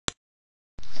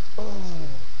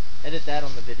Edit that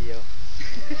on the video.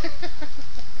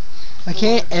 I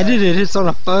can't edit it, it's on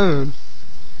a phone.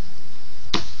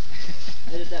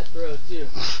 Edit that throw too.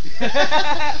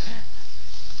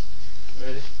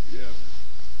 Ready? Yeah.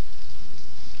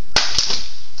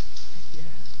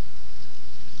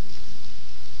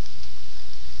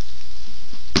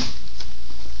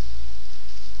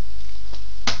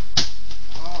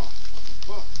 Oh, what the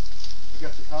fuck? I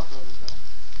got the top of it though.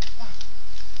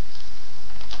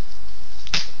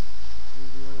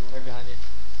 Right behind you.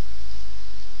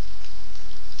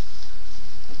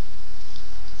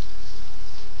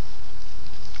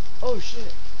 Oh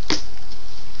shit.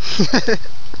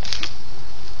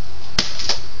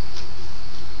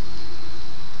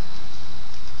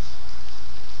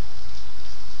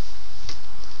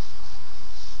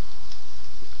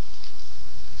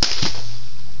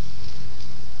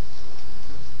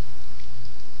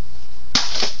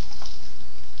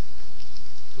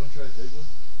 You want to try the big one?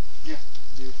 Yeah,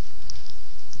 dude.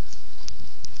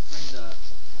 Bring the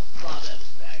Bob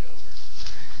Evans bag over.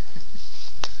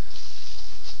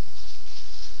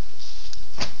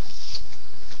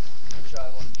 I'm gonna try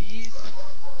one of these.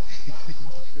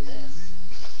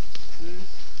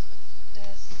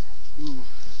 This. Ooh.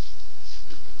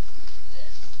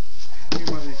 This. You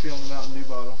might be feeling the Mountain Dew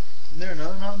bottle. Isn't there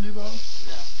another Mountain Dew bottle?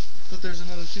 No. I thought there's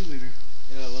another 2 liter.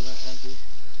 Yeah, it wasn't empty.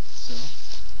 So?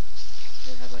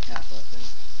 It had like half left in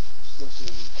it. Especially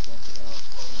when you dump it out.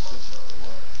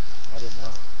 I didn't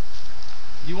know.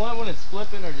 Do you want it when it's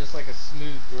flipping or just like a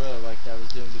smooth throw like I was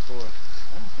doing before?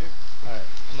 I don't care. Alright,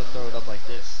 I'm gonna throw it up like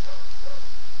this.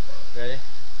 Ready?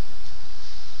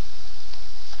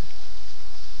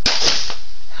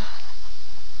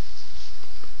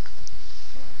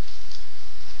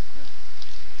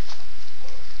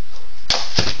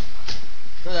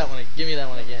 Throw that one, give me that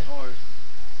one again. Hard.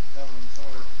 That one's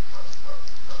hard.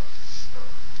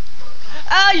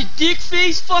 Ah, you dick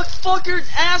face fucker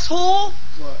asshole!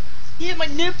 What? He hit my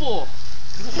nipple!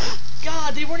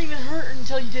 God, they weren't even hurt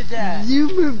until you did that. You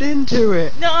moved into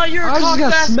it. No, you're a I was just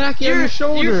gonna cockfast- smack you on the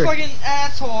shoulder. You're a fucking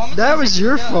asshole. That was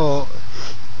your fault.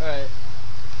 Alright.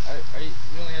 You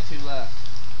only have 2 left.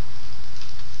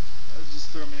 Just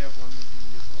throw me up one and you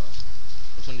can get the last.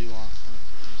 Which one do you want?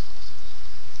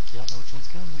 You don't know which one's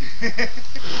coming. You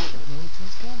don't know which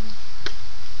one's coming.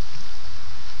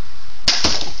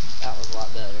 That was a lot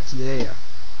better. Yeah.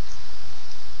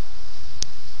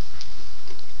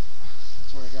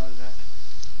 That's where I got it at.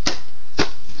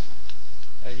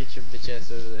 Alright, get your bitch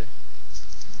ass over there.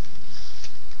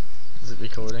 Is it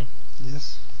recording?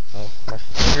 Yes. Oh, my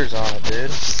finger's on it,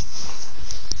 dude.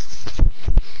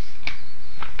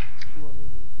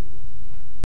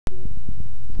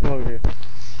 Come over here.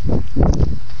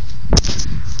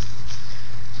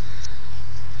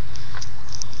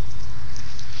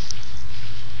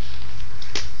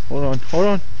 Hold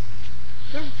on.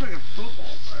 That looks like a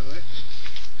football, by the way.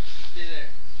 Stay there.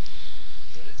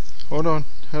 Ready? Hold on.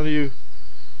 How do you...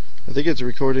 I think it's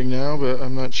recording now, but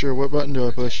I'm not sure. What button do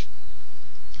I push?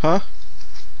 Huh?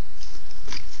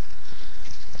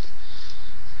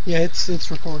 Yeah, it's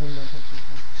recording.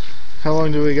 How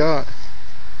long do we got?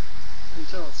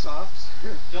 Until it stops.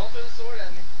 Don't throw the sword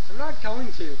at me. I'm not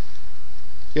going to. Go.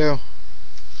 Yeah.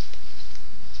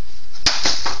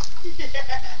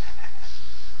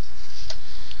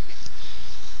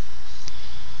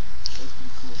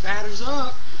 Cool. Batters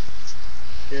up.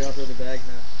 Here, I'll throw the bag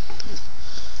now.